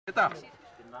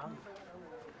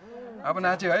Apa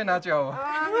nacho, nacho.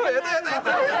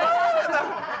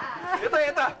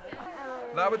 Eta.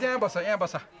 Lah, apa yang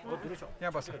basah.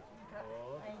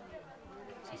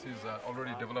 This is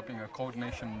already developing a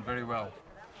coordination very well.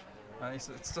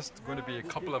 It's just going to be a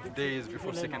couple of days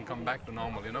before she can come back to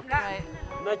normal, you know? Right.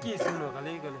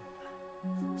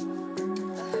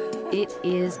 It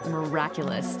is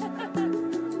miraculous.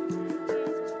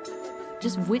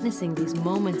 Just witnessing these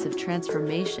moments of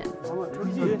transformation,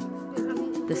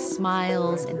 the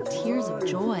smiles and tears of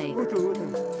joy.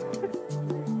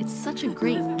 It's such a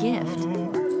great gift.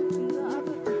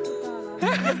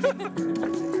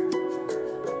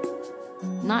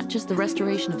 Not just the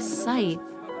restoration of sight,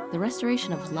 the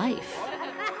restoration of life.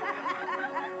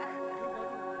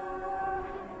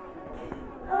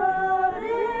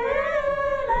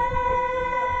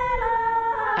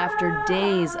 After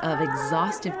days of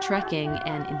exhaustive trekking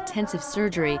and intensive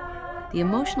surgery, the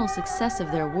emotional success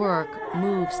of their work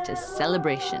moves to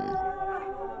celebration.